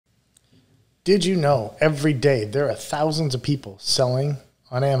Did you know every day there are thousands of people selling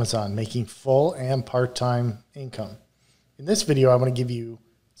on Amazon, making full and part-time income? In this video, I want to give you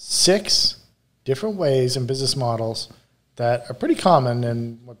 6 different ways and business models that are pretty common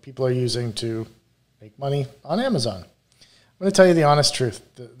and what people are using to make money on Amazon. I'm going to tell you the honest truth,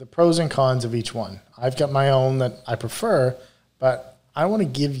 the pros and cons of each one. I've got my own that I prefer, but I want to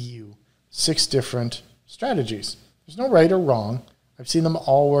give you 6 different strategies. There's no right or wrong. I've seen them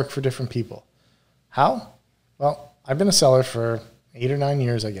all work for different people. How? Well, I've been a seller for 8 or 9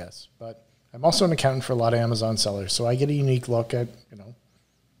 years, I guess, but I'm also an accountant for a lot of Amazon sellers, so I get a unique look at,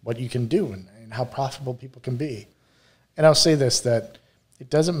 what you can do and how profitable people can be. And I'll say this, that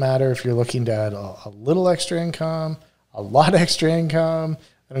it doesn't matter if you're looking to add a little extra income, a lot extra income.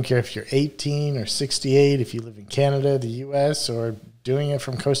 I don't care if you're 18 or 68, if you live in Canada, the US, or doing it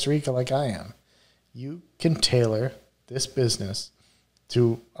from Costa Rica like I am. You can tailor this business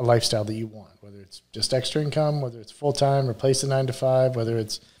to a lifestyle that you want, whether it's just extra income, whether it's full-time, replace the 9 to 5, whether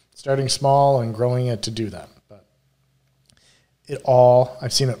it's starting small and growing it to do that. But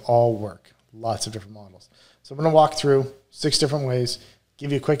I've seen it all work, lots of different models. So I'm going to walk through 6 different ways,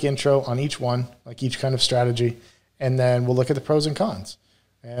 give you a quick intro on each one, like each kind of strategy, and then we'll look at the pros and cons.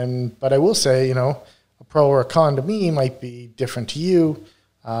 But I will say, a pro or a con to me might be different to you.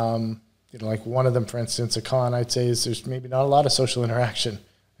 Like one of them, for instance, a con I'd say is there's maybe not a lot of social interaction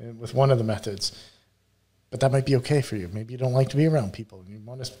with one of the methods, but that might be okay for you. Maybe you don't like to be around people and you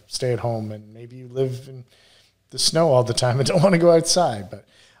want to stay at home, and maybe you live in the snow all the time and don't want to go outside. But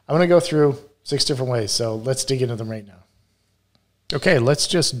I'm going to go through 6 different ways, so let's dig into them right now. Okay, let's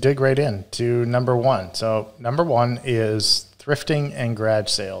just dig right in to number 1. So number 1 is thrifting and garage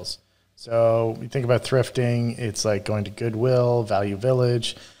sales. So you think about thrifting, it's like going to Goodwill, Value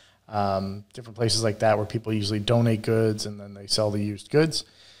Village, different places like that where people usually donate goods and then they sell the used goods.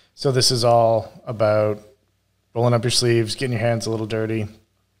 So this is all about rolling up your sleeves, getting your hands a little dirty.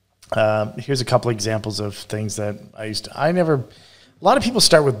 Here's a couple examples of things that a lot of people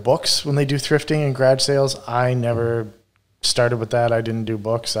start with books when they do thrifting and garage sales. I never started with that. I didn't do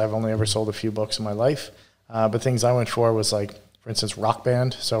books. I've only ever sold a few books in my life. But things I went for was like, for instance, Rock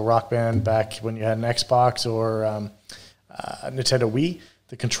Band. So Rock Band back when you had an Xbox or Nintendo Wii,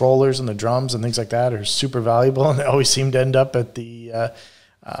 the controllers and the drums and things like that are super valuable, and they always seem to end up at the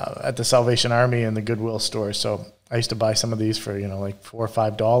Salvation Army and the Goodwill store. So I used to buy some of these for, like $4 or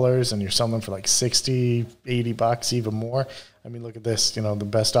 $5, and you're selling them for like 60, 80 bucks, even more. I mean, look at this, the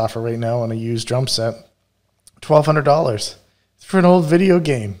best offer right now on a used drum set, $1,200. It's for an old video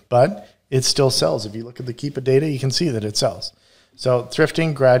game, but it still sells. If you look at the Keepa data, you can see that it sells. So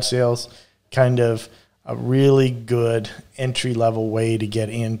thrifting, garage sales, kind of a really good entry-level way to get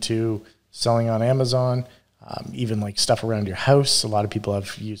into selling on Amazon, even like stuff around your house. A lot of people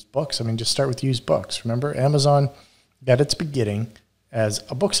have used books. I mean, just start with used books. Remember, Amazon got its beginning as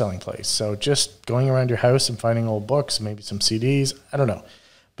a book selling place. So just going around your house and finding old books, maybe some CDs, I don't know.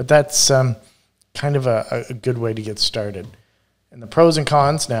 But that's kind of a good way to get started. And the pros and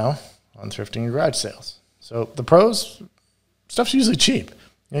cons now on thrifting and garage sales. So the pros, stuff's usually cheap.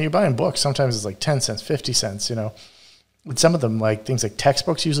 You're buying books, sometimes it's like 10 cents, 50 cents, And some of them, like things like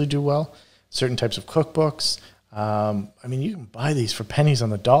textbooks usually do well, certain types of cookbooks. I mean, you can buy these for pennies on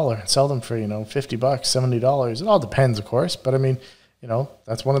the dollar and sell them for, $50, $70. It all depends, of course, but I mean,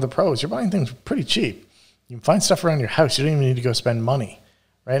 that's one of the pros. You're buying things pretty cheap. You can find stuff around your house. You don't even need to go spend money,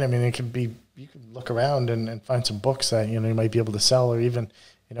 right? I mean, it could be, you could look around and find some books that, you might be able to sell, or even,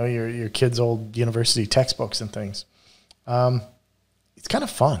 your kids' old university textbooks and things. It's kind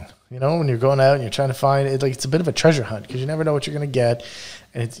of fun, when you're going out and you're trying to find it. Like, it's a bit of a treasure hunt because you never know what you're going to get,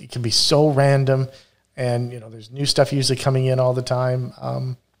 and it can be so random. And there's new stuff usually coming in all the time.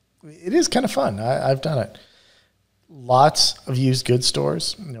 It is kind of fun. I've done it. Lots of used goods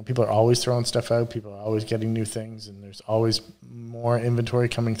stores. People are always throwing stuff out. People are always getting new things, and there's always more inventory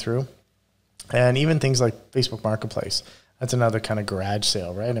coming through. And even things like Facebook Marketplace. That's another kind of garage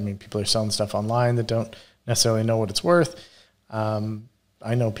sale, right? I mean, people are selling stuff online that don't necessarily know what it's worth.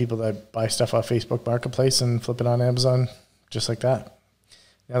 I know people that buy stuff off Facebook Marketplace and flip it on Amazon just like that.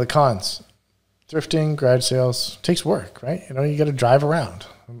 Now the cons, thrifting, garage sales, takes work, right? You got to drive around.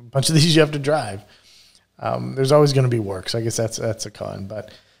 A bunch of these you have to drive. There's always going to be work, so I guess that's a con.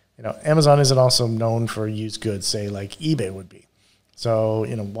 But, Amazon isn't also known for used goods, say like eBay would be. So,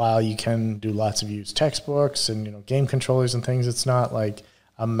 while you can do lots of used textbooks and, game controllers and things, it's not like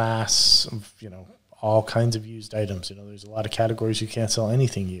a mass of, all kinds of used items. There's a lot of categories you can't sell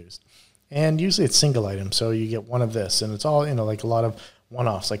anything used. And usually it's single items, so you get one of this, and it's all, like a lot of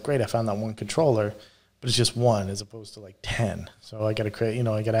one-offs. Like, great, I found that one controller, but it's just one as opposed to like 10. So I got to create,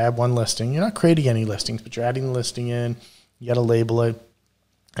 I got to add one listing. You're not creating any listings, but you're adding the listing in. You got to label it.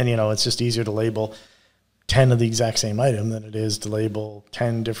 And, it's just easier to label 10 of the exact same item than it is to label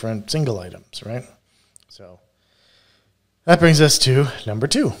 10 different single items, right? So that brings us to number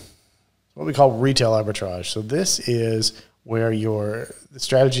 2, what we call retail arbitrage. So this is where the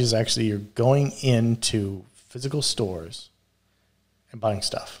strategy is actually you're going into physical stores and buying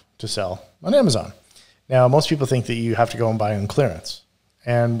stuff to sell on Amazon. Now, most people think that you have to go and buy on clearance.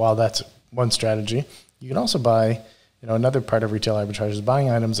 And while that's one strategy, you can also buy, another part of retail arbitrage is buying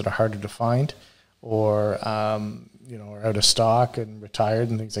items that are harder to find or, are out of stock and retired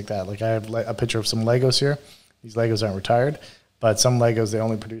and things like that. Like I have a picture of some Legos here. These Legos aren't retired, but some Legos they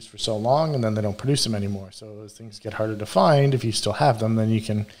only produce for so long and then they don't produce them anymore. So as things get harder to find, if you still have them, then you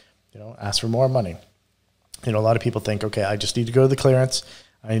can, ask for more money. A lot of people think, okay, I just need to go to the clearance.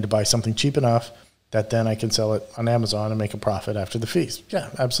 I need to buy something cheap enough that then I can sell it on Amazon and make a profit after the fees. Yeah,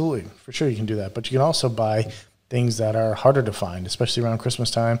 absolutely. For sure you can do that. But you can also buy things that are harder to find, especially around Christmas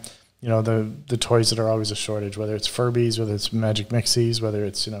time. The toys that are always a shortage, whether it's Furbies, whether it's Magic Mixies, whether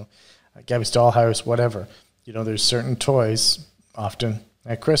it's, Gabby's Dollhouse, whatever. There's certain toys often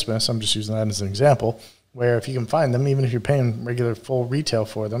at Christmas, I'm just using that as an example, where if you can find them, even if you're paying regular full retail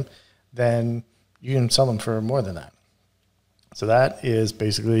for them, then you can sell them for more than that. So that is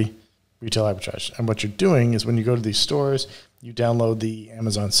basically retail arbitrage. And what you're doing is when you go to these stores, you download the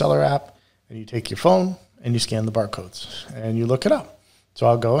Amazon seller app and you take your phone and you scan the barcodes and you look it up. So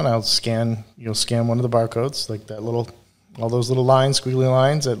I'll go and you'll scan one of the barcodes, like all those little lines, squiggly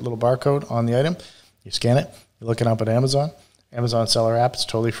lines, that little barcode on the item. You scan it, you look it up at Amazon seller app, it's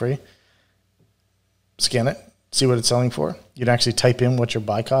totally free. Scan it, see what it's selling for. You can actually type in what your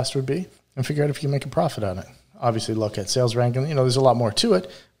buy cost would be and figure out if you can make a profit on it. Obviously look at sales ranking, there's a lot more to it,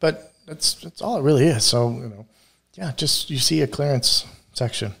 but that's all it really is. So, just you see a clearance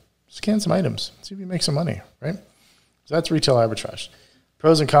section, scan some items, see if you make some money, right? So that's retail arbitrage.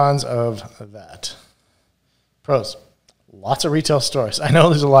 Pros and cons of that. Pros, lots of retail stores. I know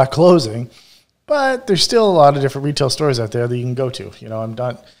there's a lot closing, but there's still a lot of different retail stores out there that you can go to. I'm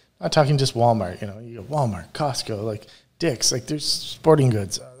not talking just Walmart. You go Walmart, Costco, like Dick's, like there's sporting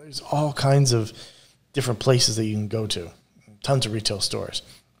goods. There's all kinds of different places that you can go to. Tons of retail stores.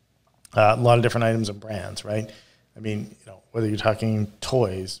 A lot of different items and brands, right? I mean, whether you're talking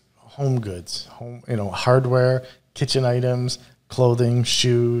toys, home goods, hardware, kitchen items, clothing,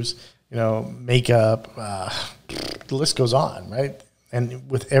 shoes, makeup, the list goes on, right? And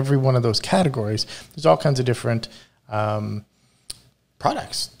with every one of those categories, there's all kinds of different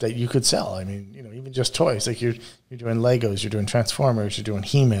products that you could sell. I mean, even just toys, like you're doing Legos, you're doing Transformers, you're doing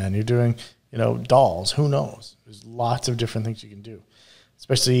He-Man, you're doing, dolls, who knows? There's lots of different things you can do.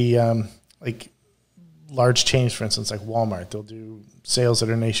 Especially like large chains, for instance, like Walmart. They'll do sales that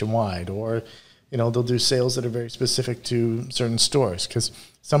are nationwide, or they'll do sales that are very specific to certain stores. Because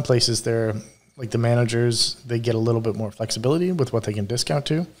some places they're like the managers, they get a little bit more flexibility with what they can discount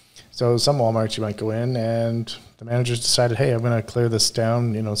to. So some Walmarts you might go in and the managers decided, hey, I'm going to clear this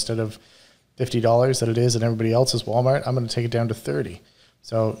down. Instead of $50 that it is at everybody else's Walmart, I'm going to take it down to $30.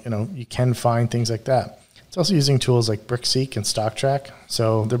 So you can find things like that. It's also using tools like BrickSeek and StockTrack.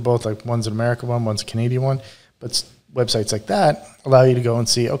 So they're both like one's an American one, one's a Canadian one. But websites like that allow you to go and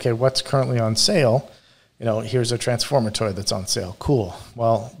see, okay, what's currently on sale? Here's a Transformer toy that's on sale. Cool.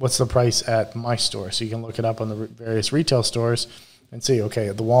 Well, what's the price at my store? So you can look it up on the various retail stores and see, okay,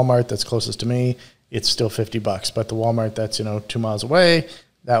 at the Walmart that's closest to me, it's still $50. But the Walmart that's, 2 miles away,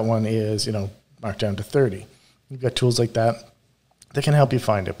 that one is, marked down to 30. You've got tools like that can help you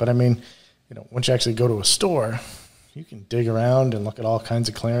find it. But I mean, once you actually go to a store, you can dig around and look at all kinds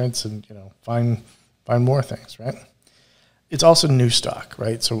of clearance and, find more things, right? It's also new stock,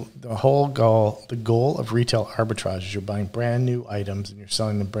 right? So the goal of retail arbitrage is you're buying brand new items and you're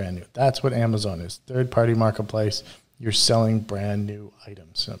selling them brand new. That's what Amazon is. Third-party marketplace, you're selling brand new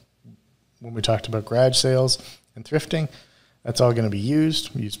items. So when we talked about garage sales and thrifting, that's all going to be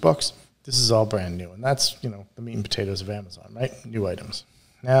used books. This is all brand new. And that's, the meat and potatoes of Amazon, right? New items.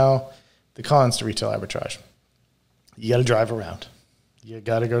 Now, the cons to retail arbitrage. You got to drive around. You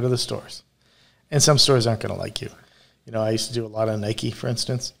got to go to the stores. And some stores aren't going to like you. I used to do a lot of Nike, for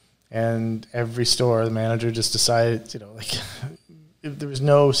instance, and every store, the manager just decided, there was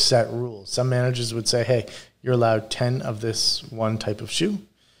no set rules. Some managers would say, hey, you're allowed 10 of this one type of shoe,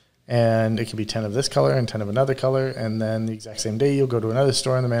 and it could be 10 of this color and 10 of another color, and then the exact same day you'll go to another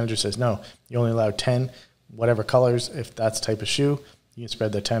store and the manager says, no, you only allow 10 whatever colors. If that's type of shoe, you can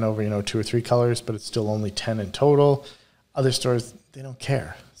spread the 10 over, 2 or 3 colors, but it's still only 10 in total. Other stores, they don't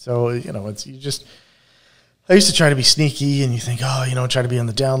care. So, I used to try to be sneaky, and you think, oh, try to be on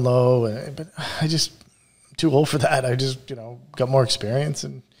the down low. But I'm too old for that. I just, got more experience.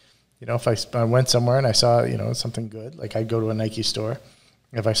 And, if I went somewhere and I saw, something good, like I'd go to a Nike store.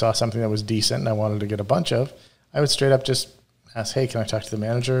 If I saw something that was decent and I wanted to get a bunch of, I would straight up just ask, hey, can I talk to the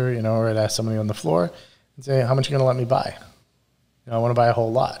manager? Or I'd ask somebody on the floor and say, how much are you going to let me buy? I want to buy a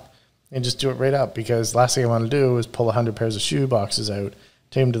whole lot. And just do it right up, because last thing I want to do is pull 100 pairs of shoe boxes out,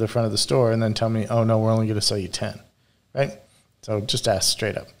 take them to the front of the store, and then tell me, oh, no, we're only going to sell you 10, right? So just ask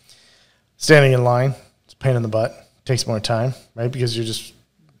straight up. Standing in line, it's a pain in the butt. Takes more time, right? Because it's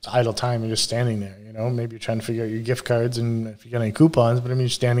idle time. You're just standing there, Maybe you're trying to figure out your gift cards and if you got any coupons, but you're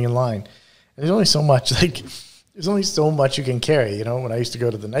standing in line. And there's only so much, there's only so much you can carry. When I used to go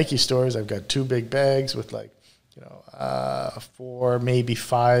to the Nike stores, I've got 2 big bags with 4, maybe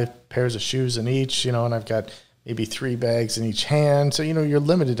 5 pairs of shoes in each, and I've got maybe 3 bags in each hand. So, you're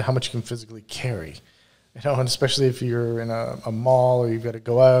limited to how much you can physically carry, and especially if you're in a mall or you've got to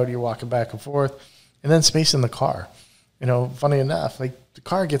go out, you're walking back and forth, and then space in the car. Funny enough, the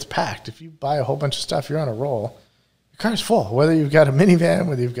car gets packed. If you buy a whole bunch of stuff, you're on a roll. Your car's full, whether you've got a minivan,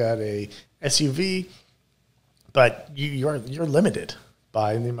 whether you've got a SUV, but you're limited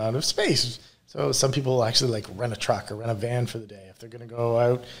by the amount of space. So some people will actually rent a truck or rent a van for the day. If they're going to go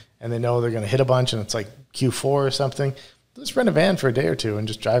out and they know they're going to hit a bunch and it's like Q4 or something, just rent a van for a day or two and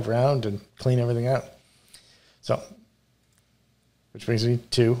just drive around and clean everything out. So, which brings me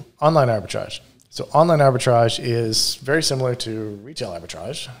to online arbitrage. So online arbitrage is very similar to retail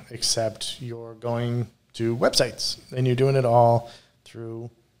arbitrage, except you're going to websites and you're doing it all through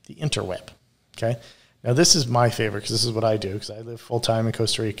the interweb. Okay. Now this is my favorite because this is what I do, because I live full time in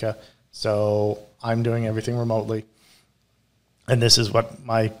Costa Rica. So I'm doing everything remotely. And this is what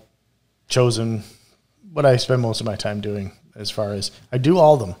I spend most of my time doing, as far as I do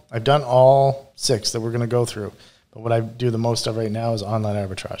all of them. I've done all 6 that we're going to go through. But what I do the most of right now is online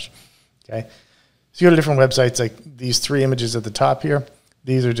arbitrage. Okay. So you go to different websites, like these 3 images at the top here.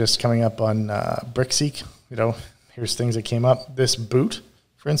 These are just coming up on Brickseek. Here's things that came up. This boot,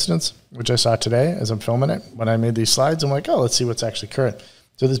 for instance, which I saw today as I'm filming it. When I made these slides, I'm like, oh, let's see what's actually current.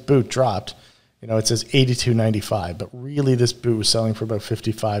 So this boot dropped. It says $82.95, but really this boot was selling for about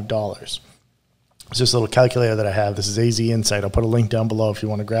 $55. It's just a little calculator that I have. This is AZ Insight. I'll put a link down below if you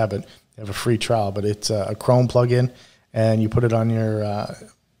want to grab it. You have a free trial, but it's a Chrome plugin, and you put it on your,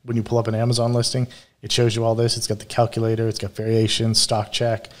 when you pull up an Amazon listing, it shows you all this. It's got the calculator, it's got variations, stock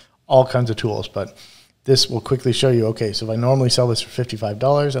check, all kinds of tools. But this will quickly show you, okay, so if I normally sell this for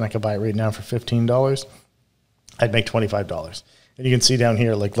 $55 and I could buy it right now for $15, I'd make $25. And you can see down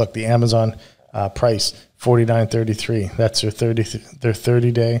here, look, the Amazon price, $49.33. That's their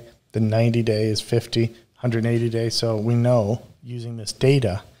 30 day. The 90 day is $50, 180 days. So we know, using this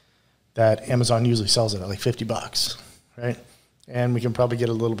data, that Amazon usually sells it at $50, right? And we can probably get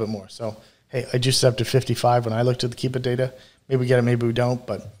a little bit more. So, hey, I juiced it up to 55 when I looked at the Keep It data. Maybe we get it, maybe we don't,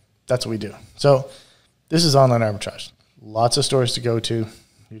 but that's what we do. So this is online arbitrage. Lots of stores to go to.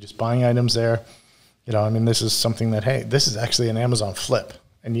 You're just buying items there. This is something that, hey, this is actually an Amazon flip.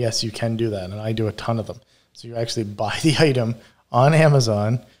 And yes, you can do that, and I do a ton of them. So you actually buy the item on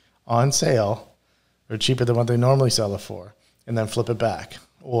Amazon on sale, or cheaper than what they normally sell it for, and then flip it back.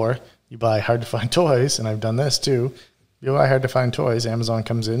 Or you buy hard to find toys, and I've done this too. You buy hard to find toys, Amazon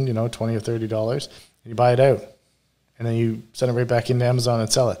comes in, $20 or $30, and you buy it out. And then you send it right back into Amazon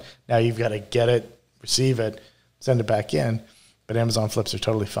and sell it. Now you've got to get it, receive it, send it back in. But Amazon flips are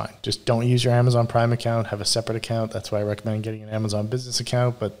totally fine. Just don't use your Amazon Prime account. Have a separate account. That's why I recommend getting an Amazon business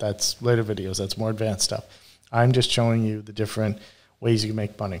account, but that's later videos. That's more advanced stuff. I'm just showing you the different ways you can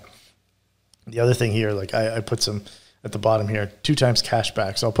make money. The other thing here, I put some at the bottom here, 2 times cash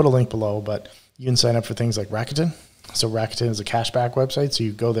back. So I'll put a link below, but you can sign up for things like Rakuten. So Rakuten is a cashback website, so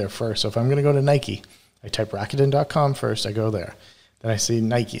you go there first. So if I'm going to go to Nike, I type Rakuten.com first, I go there. Then I see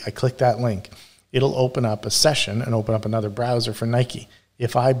Nike, I click that link. It'll open up a session and open up another browser for Nike.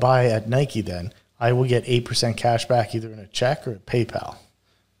 If I buy at Nike, then I will get 8% cash back either in a check or a PayPal,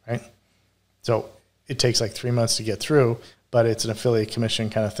 right? So it takes 3 months to get through, but it's an affiliate commission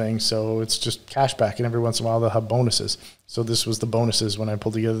kind of thing. So it's just cash back, and every once in a while they'll have bonuses. So this was the bonuses when I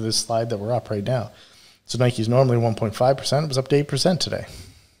pulled together this slide that we're up right now. So Nike's normally 1.5%. It was up to 8% today.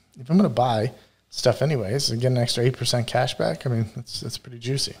 If I'm going to buy stuff anyways and get an extra 8% cash back, it's pretty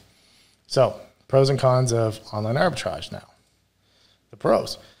juicy. So pros and cons of online arbitrage now. The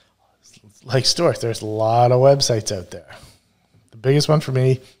pros, like stores, there's a lot of websites out there. The biggest one for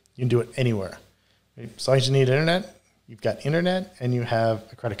me, you can do it anywhere. As long as you need internet, you've got internet and you have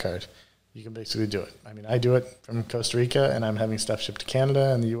a credit card, you can basically do it. I do it from Costa Rica, and I'm having stuff shipped to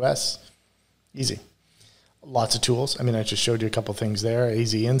Canada and the US. Easy. Lots of tools. I mean, I just showed you a couple things there.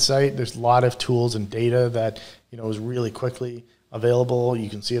 AZ Insight. There's a lot of tools and data that, you know, is really quickly available. You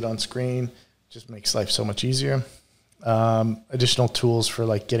can see it on screen. Just makes life so much easier. Additional tools for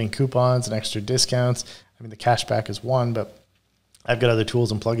like getting coupons and extra discounts. I mean, the cashback is one, but I've got other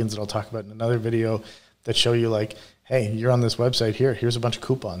tools and plugins that I'll talk about in another video that show you like, hey, you're on this website here. Here's a bunch of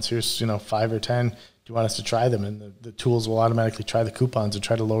coupons. Here's, you know, 5 or 10. Do you want us to try them? And the tools will automatically try the coupons and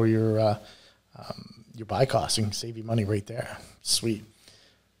try to lower your buy costs and save you money right there. Sweet.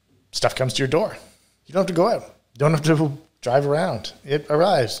 Stuff comes to your door. You don't have to go out. You don't have to drive around. It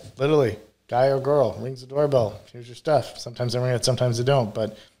arrives, literally. Guy or girl rings the doorbell. Here's your stuff. Sometimes they ring it, sometimes they don't, but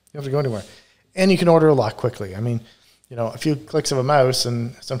you don't have to go anywhere. And you can order a lot quickly. I mean, you know, a few clicks of a mouse,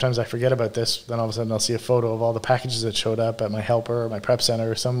 and sometimes I forget about this. Then all of a sudden I'll see a photo of all the packages that showed up at my helper or my prep center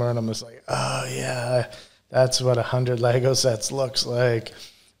or somewhere, and I'm just like, oh, yeah, that's what 100 Lego sets looks like.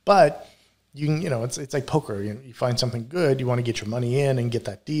 But you can, you know, it's like poker. You find something good, you want to get your money in and get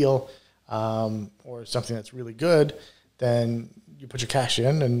that deal, or something that's really good, then you put your cash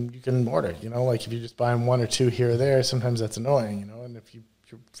in and you can order. You know, like if you're just buying 1 or 2 here or there, sometimes that's annoying, you know, and if you're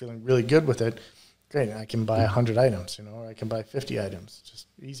feeling really good with it, great, I can buy 100 items, you know, or I can buy 50 items, just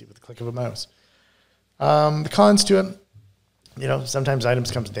easy with the click of a mouse. The cons to it, you know, sometimes items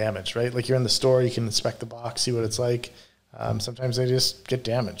comes damaged, right? Like you're in the store, you can inspect the box, see what it's like. Sometimes they just get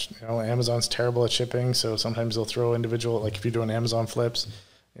damaged. You know, Amazon's terrible at shipping, so sometimes they'll throw individual, like if you're doing Amazon flips,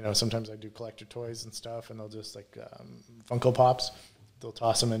 you know, sometimes I do collector toys and stuff, and they'll just like Funko Pops, they'll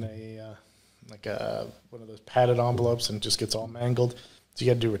toss them in a one of those padded envelopes and it just gets all mangled. So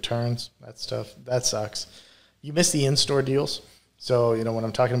you got to do returns, that stuff. That sucks. You miss the in-store deals. So, you know, when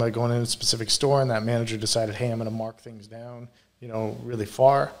I'm talking about going in a specific store and that manager decided, hey, I'm going to mark things down, you know, really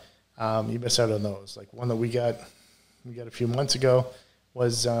far, you miss out on those. Like one that we got a few months ago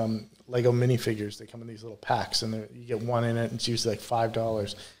was Lego minifigures. They come in these little packs, and you get one in it, and it's usually like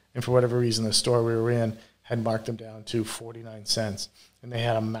 $5. And for whatever reason, the store we were in had marked them down to 49 cents, and they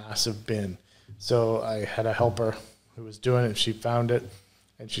had a massive bin. So I had a helper who was doing it. She found it,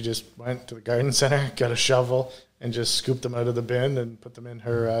 and she just went to the garden center, got a shovel, and just scooped them out of the bin and put them in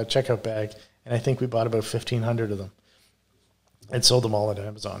her checkout bag. And I think we bought about 1,500 of them and sold them all at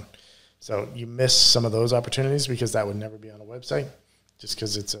Amazon. So you miss some of those opportunities because that would never be on a website, just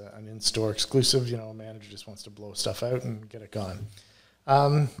because it's an in-store exclusive. You know, a manager just wants to blow stuff out and get it gone.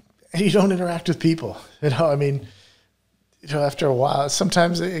 You don't interact with people. You know, I mean, you know, after a while,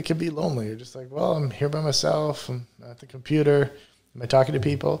 sometimes it can be lonely. You're just like, well, I'm here by myself. I'm at the computer. Am I talking to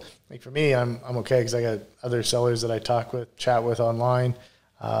people? Like for me, I'm okay because I got other sellers that I chat with online.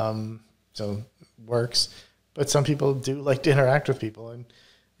 So it works. But some people do like to interact with people, and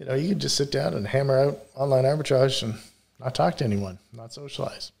you know, you can just sit down and hammer out online arbitrage and not talk to anyone, not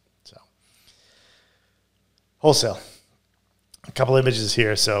socialize. So, wholesale. A couple images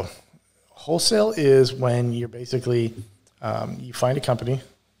here. So, wholesale is when you're basically, you find a company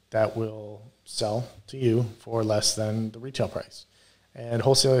that will sell to you for less than the retail price. And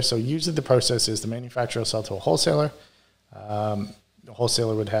wholesaler, so usually the process is the manufacturer will sell to a wholesaler. The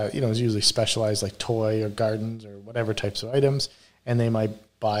wholesaler would have, you know, it's usually specialized like toy or gardens or whatever types of items. And they might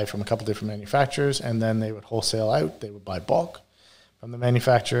buy from a couple different manufacturers, and then they would wholesale out. They would buy bulk from the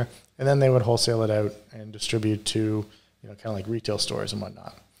manufacturer, and then they would wholesale it out and distribute to, you know, kind of like retail stores and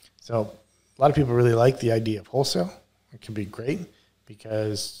whatnot. So a lot of people really like the idea of wholesale. It can be great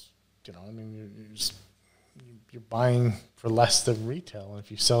because, you know, I mean, you're buying for less than retail. And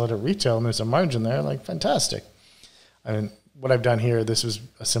if you sell it at retail and there's a margin there, like fantastic. I mean, what I've done here, this was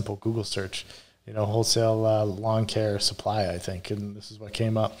a simple Google search. You know, wholesale lawn care supply, I think, and this is what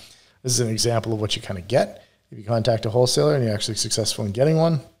came up. This is an example of what you kind of get if you contact a wholesaler and you're actually successful in getting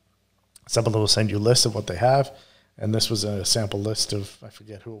one. Some of them will send you lists of what they have, and this was a sample list of, I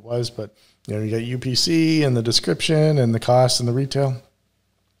forget who it was, but you know, you got UPC and the description and the cost and the retail.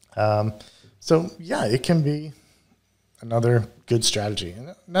 So yeah, it can be another good strategy.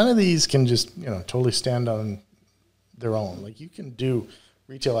 And none of these can just, you know, totally stand on their own. Like you can do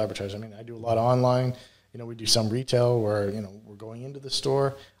retail arbitrage. I mean, I do a lot of online. You know, we do some retail where, you know, we're going into the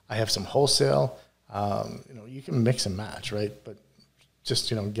store. I have some wholesale. You know, you can mix and match, right? But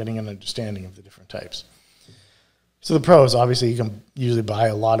just, you know, getting an understanding of the different types. So the pros, obviously, you can usually buy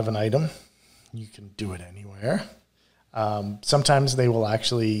a lot of an item. You can do it anywhere. Sometimes they will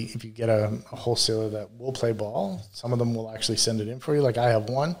actually, if you get a wholesaler that will play ball, some of them will actually send it in for you. Like I have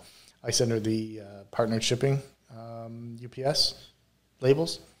one. I send her the partnered shipping UPS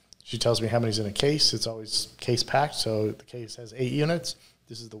labels. She tells me how many's in a case. It's always case packed, so the case has 8 units.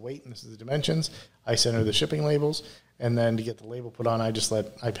 This is the weight and this is the dimensions. I send her the shipping labels, And then to get the label put on, I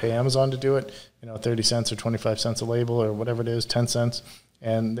pay Amazon to do it, 30 cents or 25 cents a label or whatever it is, 10 cents,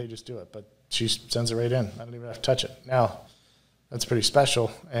 and they just do it. But she sends it right in. I don't even have to touch it. Now, that's pretty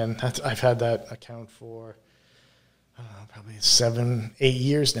special, and I've had that account for, I don't know, probably 7, 8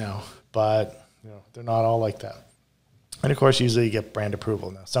 years now, but they're not all like that. And of course, usually you get brand approval.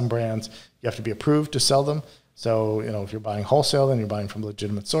 Now, some brands, you have to be approved to sell them. So, if you're buying wholesale, then you're buying from a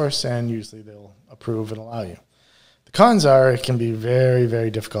legitimate source, and usually they'll approve and allow you. The cons are it can be very, very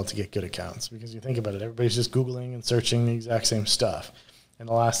difficult to get good accounts because you think about it, everybody's just Googling and searching the exact same stuff. And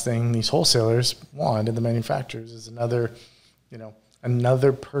the last thing these wholesalers want and the manufacturers is another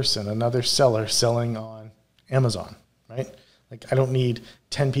person, another seller selling on Amazon, right? Like I don't need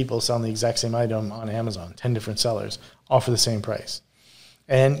 10 people selling the exact same item on Amazon, 10 different sellers, all for the same price.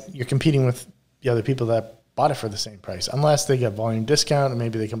 And you're competing with the other people that bought it for the same price, unless they get volume discount and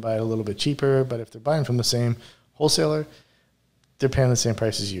maybe they can buy it a little bit cheaper. But if they're buying from the same wholesaler, they're paying the same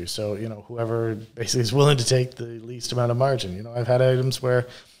price as you. So, whoever basically is willing to take the least amount of margin. I've had items where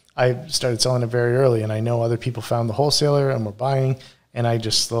I started selling it very early and I know other people found the wholesaler and were buying, and I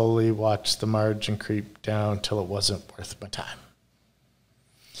just slowly watched the margin creep down till it wasn't worth my time.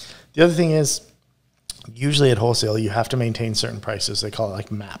 The other thing is, usually at wholesale, you have to maintain certain prices. They call it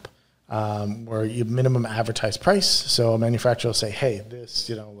like MAP, where you minimum advertised price. So a manufacturer will say, hey, this,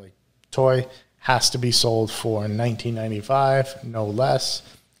 like toy has to be sold for $19.95, no less,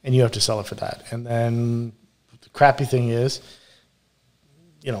 and you have to sell it for that. And then the crappy thing is,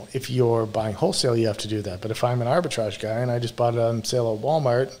 if you're buying wholesale, you have to do that. But if I'm an arbitrage guy and I just bought it on sale at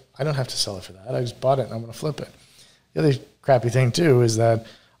Walmart, I don't have to sell it for that. I just bought it and I'm going to flip it. The other crappy thing too is that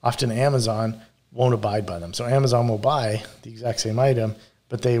often Amazon won't abide by them. So Amazon will buy the exact same item,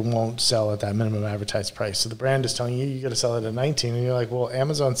 but they won't sell at that minimum advertised price. So the brand is telling you got to sell it at $19, and you're like, well,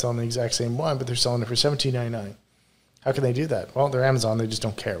 Amazon's selling the exact same one, but they're selling it for $17.99. How can they do that? Well, they're Amazon. They just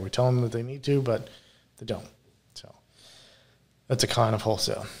don't care. We tell them that they need to, but they don't. So that's a con of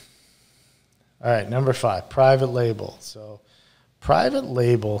wholesale. All right, number 5, private label. So private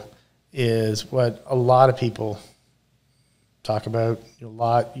label is what a lot of people talk about, a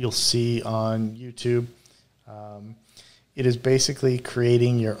lot you'll see on YouTube. It is basically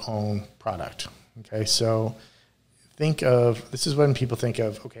creating your own product. Okay, so this is when people think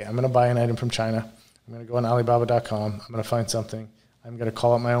of, okay, I'm going to buy an item from China. I'm going to go on Alibaba.com. I'm going to find something. I'm going to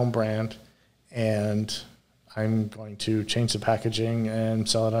call it my own brand, and I'm going to change the packaging and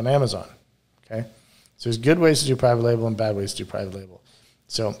sell it on Amazon. Okay, so there's good ways to do private label and bad ways to do private label.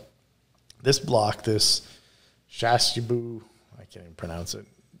 So this block, this Shastibu, I can't even pronounce it,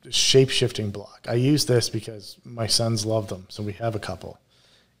 shape-shifting block. I use this because my sons love them, so we have a couple.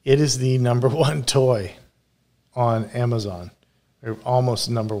 It is the #1 toy on Amazon, or almost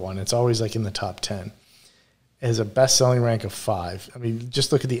 #1. It's always like in the top 10. It has a best-selling rank of 5. I mean,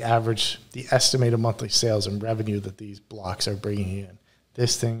 just look at the estimated monthly sales and revenue that these blocks are bringing in.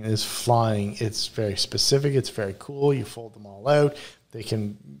 This thing is flying. It's very specific. It's very cool. You fold them all out. They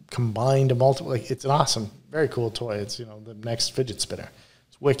can combine to multiple. It's an awesome, very cool toy. It's, the next fidget spinner.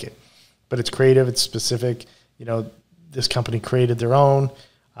 Wicked, but it's creative, it's specific. This company created their own,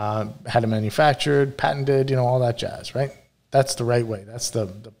 had it manufactured, patented, all that jazz, right? That's the right way. That's the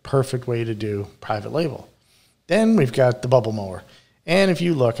perfect way to do private label. Then we've got the bubble mower. And if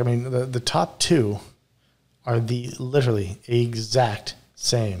you look, I mean, the top 2 are the exact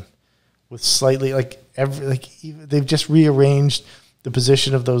same with slightly they've just rearranged the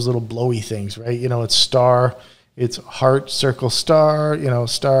position of those little blowy things, right? It's star, it's heart, circle, star,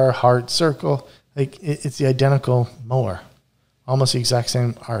 star, heart, circle. It's the identical mower, almost the exact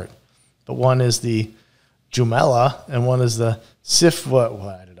same art. But one is the Jumela and one is the Sif, I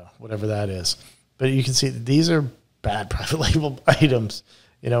don't know, whatever that is. But you can see these are bad private label items,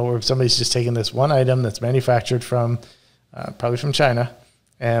 where somebody's just taken this one item that's manufactured from, probably from China,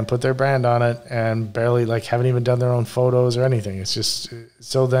 and put their brand on it and barely haven't even done their own photos or anything. It's just,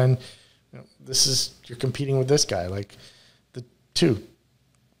 so then, you're competing with this guy. The 2,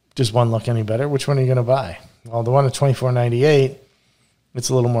 does one look any better? Which one are you going to buy? Well, the one at $24.98, it's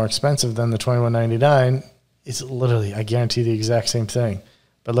a little more expensive than the $21.99. It's literally, I guarantee, the exact same thing.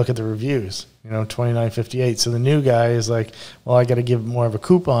 But look at the reviews, $29.58. So the new guy is like, well, I got to give more of a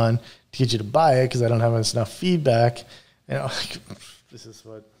coupon to get you to buy it because I don't have enough feedback. This is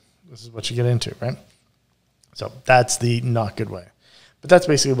what you get into, right? So that's the not good way. But that's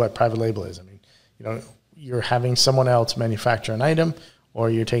basically what private label is. I mean, you're having someone else manufacture an item, or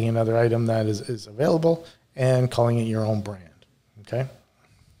you're taking another item that is available and calling it your own brand, okay?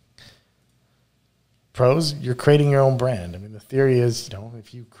 Pros, you're creating your own brand. I mean, the theory is,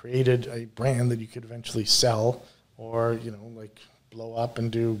 if you created a brand that you could eventually sell or, you know, like blow up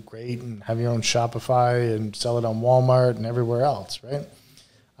and do great and have your own Shopify and sell it on Walmart and everywhere else, right?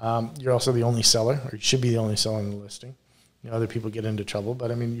 You're also the only seller, or you should be the only seller in the listing. You know, other people get into trouble,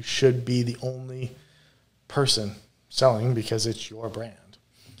 but I mean, you should be the only person selling because it's your brand.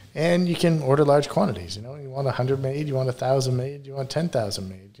 And you can order large quantities. You know, you want 100 made, you want 1,000 made, you want 10,000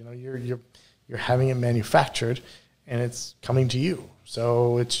 made. You know, you're having it manufactured, and it's coming to you.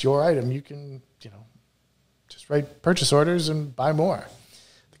 So it's your item. You can, you know, just write purchase orders and buy more.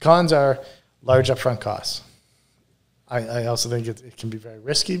 The cons are large upfront costs. I also think it can be very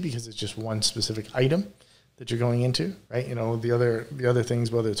risky because it's just one specific item that you're going into, right? You know, the other things,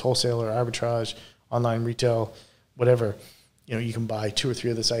 whether it's wholesale or arbitrage, online retail, whatever, you know, you can buy 2 or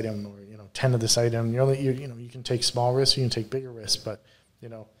 3 of this item, or, you know, 10 of this item. You can take small risks, you can take bigger risks, but, you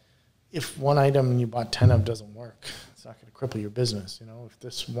know, if one item you bought 10 of doesn't work, it's not going to cripple your business. You know, if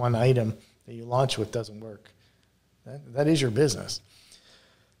this one item that you launch with doesn't work, that is your business.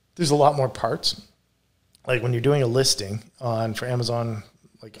 There's a lot more parts. Like when you're doing a listing for Amazon,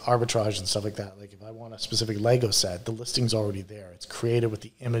 like arbitrage and stuff like that, like if I want a specific Lego set, the listing's already there. It's created with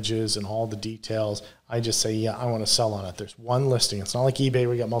the images and all the details. I just say, yeah, I want to sell on it. There's one listing. It's not like eBay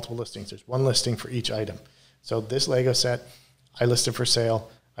where you got multiple listings. There's one listing for each item. So this Lego set, I list it for sale.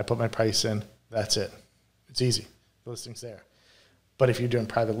 I put my price in. That's it. It's easy. The listing's there. But if you're doing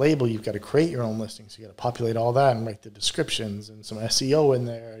private label, you've got to create your own listings. You got to populate all that and write the descriptions and some SEO in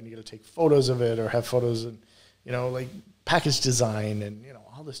there, and you got to take photos of it or have photos and, you know, like package design and, you know,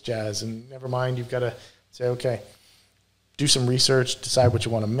 all this jazz. And never mind, you've got to say, okay, do some research, decide what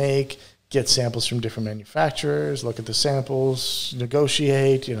you want to make, get samples from different manufacturers, look at the samples,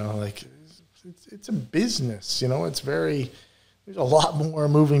 negotiate, you know, like it's a business, you know, there's a lot more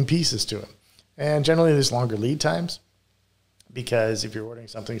moving pieces to it. And generally there's longer lead times. Because if you're ordering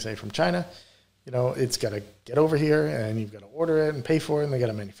something, say, from China, you know, it's got to get over here, and you've got to order it and pay for it, and they got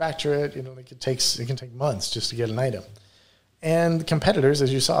to manufacture it. You know, it can take months just to get an item. And the competitors,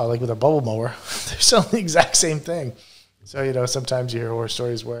 as you saw, like with a bubble mower, they're selling the exact same thing. So, you know, sometimes you hear horror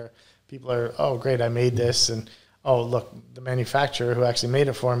stories where people are, oh, great, I made this, and oh, look, the manufacturer who actually made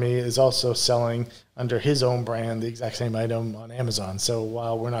it for me is also selling under his own brand the exact same item on Amazon. So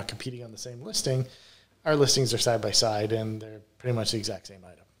while we're not competing on the same listing, our listings are side by side, and they're pretty much the exact same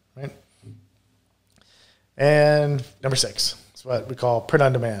item, right? And number 6 is what we call print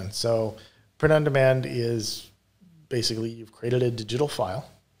on demand. So print on demand is basically you've created a digital file,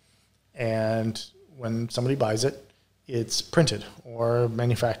 and when somebody buys it, it's printed or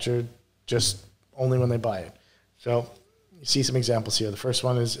manufactured just only when they buy it. So you see some examples here. The first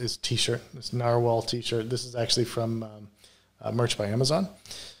one is T-shirt, this narwhal T-shirt. This is actually from Merch by Amazon.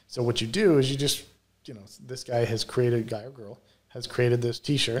 So what you do is you just, you know, this guy or girl has created this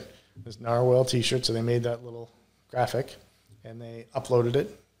T-shirt, this narwhal T-shirt. So they made that little graphic, and they uploaded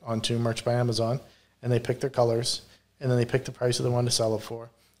it onto Merch by Amazon, and they picked their colors, and then they picked the price of the one to sell it for.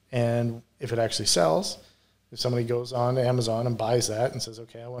 And if it actually sells, if somebody goes on to Amazon and buys that and says,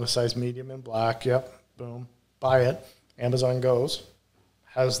 okay, I want a size medium in black, yep, boom, buy it. Amazon goes,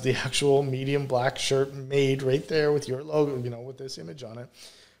 has the actual medium black shirt made right there with your logo, you know, with this image on it,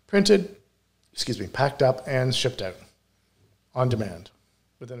 printed, packed up and shipped out on demand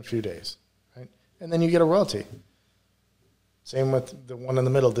within a few days, right? And then you get a royalty. Same with the one in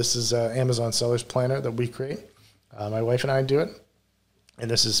the middle. This is Amazon Sellers Planner that we create. My wife and I do it,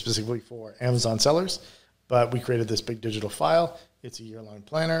 and this is specifically for Amazon sellers, but we created this big digital file. It's a year-long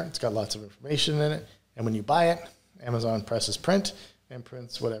planner. It's got lots of information in it, and when you buy it, Amazon presses print and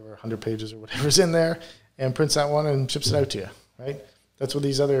prints whatever, 100 pages or whatever's in there, and prints that one and ships it out to you, right? That's what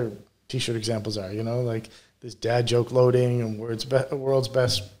these other T-shirt examples are, you know, like this dad joke loading and world's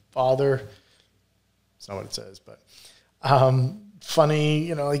best father. It's not what it says, but funny,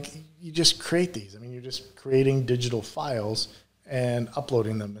 you know, like you just create these. I mean, you're just creating digital files and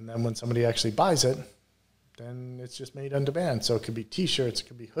uploading them. And then when somebody actually buys it, then it's just made on demand. So it could be T-shirts, it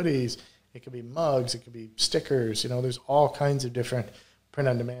could be hoodies, it could be mugs, it could be stickers. You know, there's all kinds of different print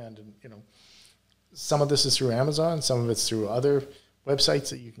on demand. And, you know, some of this is through Amazon, some of it's through other websites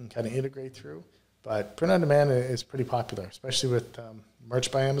that you can kind of integrate through. But print on demand is pretty popular, especially with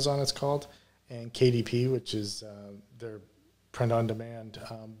Merch by Amazon, it's called, and KDP, which is their print on demand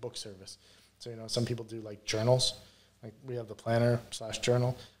book service. So, you know, some people do like journals. Like we have the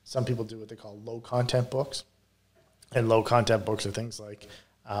planner/journal. Some people do what they call low content books. And low content books are things like,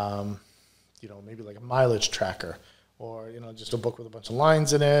 you know, maybe like a mileage tracker, or, you know, just a book with a bunch of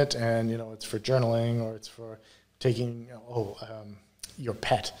lines in it, and, you know, it's for journaling, or it's for taking,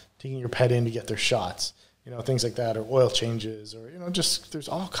 taking your pet in to get their shots, you know, things like that, or oil changes, or, you know, just there's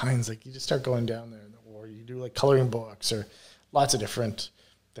all kinds. Like you just start going down there, or you do like coloring books or lots of different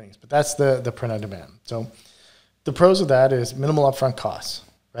things. But that's the print on demand. So the pros of that is minimal upfront costs,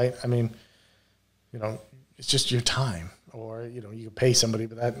 right? I mean, you know, it's just your time, or, you know, you can pay somebody,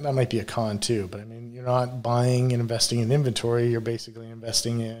 but that might be a con too. But I mean, you're not buying and investing in inventory. You're basically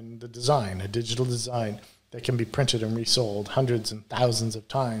investing in the design, a digital design that can be printed and resold hundreds and thousands of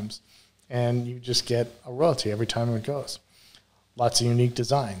times. And you just get a royalty every time it goes. Lots of unique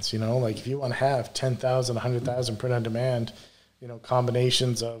designs, you know, like if you want to have 10,000, 100,000 print on demand, you know,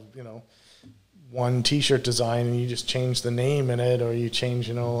 combinations of, you know, one t-shirt design, and you just change the name in it, or you change,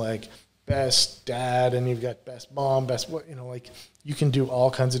 you know, like best dad, and you've got best mom, best what, you know, like you can do all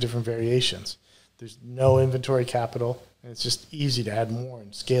kinds of different variations. There's no inventory capital, and it's just easy to add more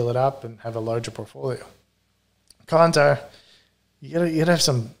and scale it up and have a larger portfolio. Cons are you gotta have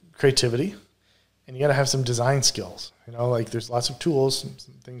some creativity, and you gotta have some design skills. You know, like there's lots of tools,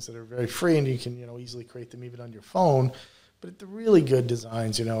 some things that are very free, and you can, you know, easily create them even on your phone. But the really good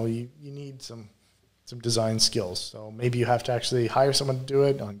designs, you know, you need some design skills. So maybe you have to actually hire someone to do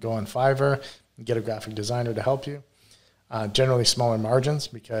it, go on Fiverr and get a graphic designer to help you. Generally smaller margins,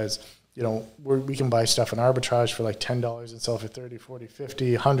 because, you know, we can buy stuff in arbitrage for like $10 and sell for 30, 40,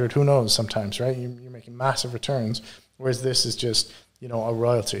 50, 100, who knows sometimes, right? You're making massive returns. Whereas this is just, you know, a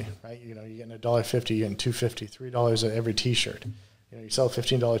royalty, right? You know, you're getting $1.50, you're getting $2.50, $3 at every t-shirt. You know, you sell a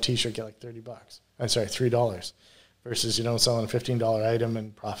 $15 t-shirt, get like $30. I'm sorry, $3 versus, you know, selling a $15 item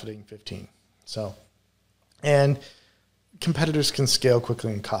and profiting 15. So, and competitors can scale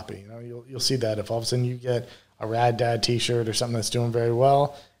quickly and copy. You know, you'll see that if all of a sudden you get a Rad Dad t-shirt or something that's doing very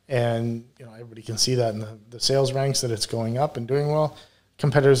well, and, you know, everybody can see that in the sales ranks that it's going up and doing well,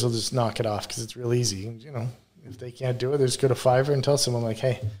 competitors will just knock it off because it's real easy. And, you know, if they can't do it, they just go to Fiverr and tell someone like,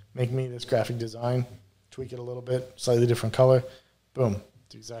 hey, make me this graphic design, tweak it a little bit, slightly different color, boom,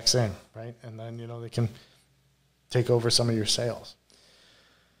 it's the exact same, right? And then, you know, they can take over some of your sales.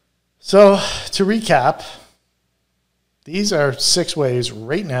 So to recap, these are 6 ways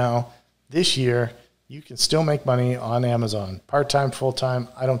right now this year you can still make money on Amazon. Part-time, full-time,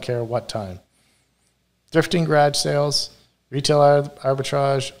 I don't care what time. Thrifting garage sales, retail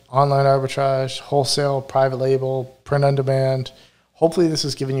arbitrage, online arbitrage, wholesale, private label, print on demand. Hopefully this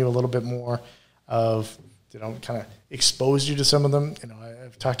has given you a little bit more of, you know, kind of exposed you to some of them. You know,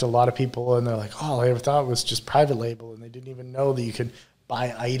 I've talked to a lot of people and they're like, oh, all I ever thought was just private label, and they didn't even know that you could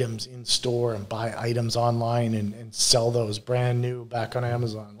buy items in store and buy items online and sell those brand new back on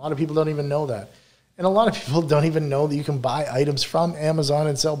Amazon. A lot of people don't even know that. And a lot of people don't even know that you can buy items from Amazon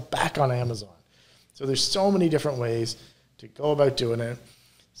and sell back on Amazon. So there's so many different ways to go about doing it.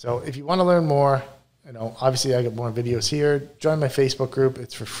 So if you want to learn more, you know, obviously I got more videos here. Join my Facebook group.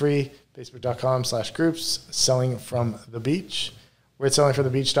 It's for free, facebook.com/groups, Selling from the Beach. We're at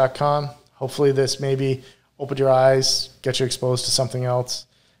sellingfromthebeach.com. Hopefully this maybe opened your eyes, get you exposed to something else,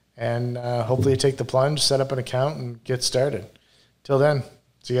 and hopefully you take the plunge, set up an account, and get started. Till then,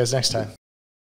 see you guys next time.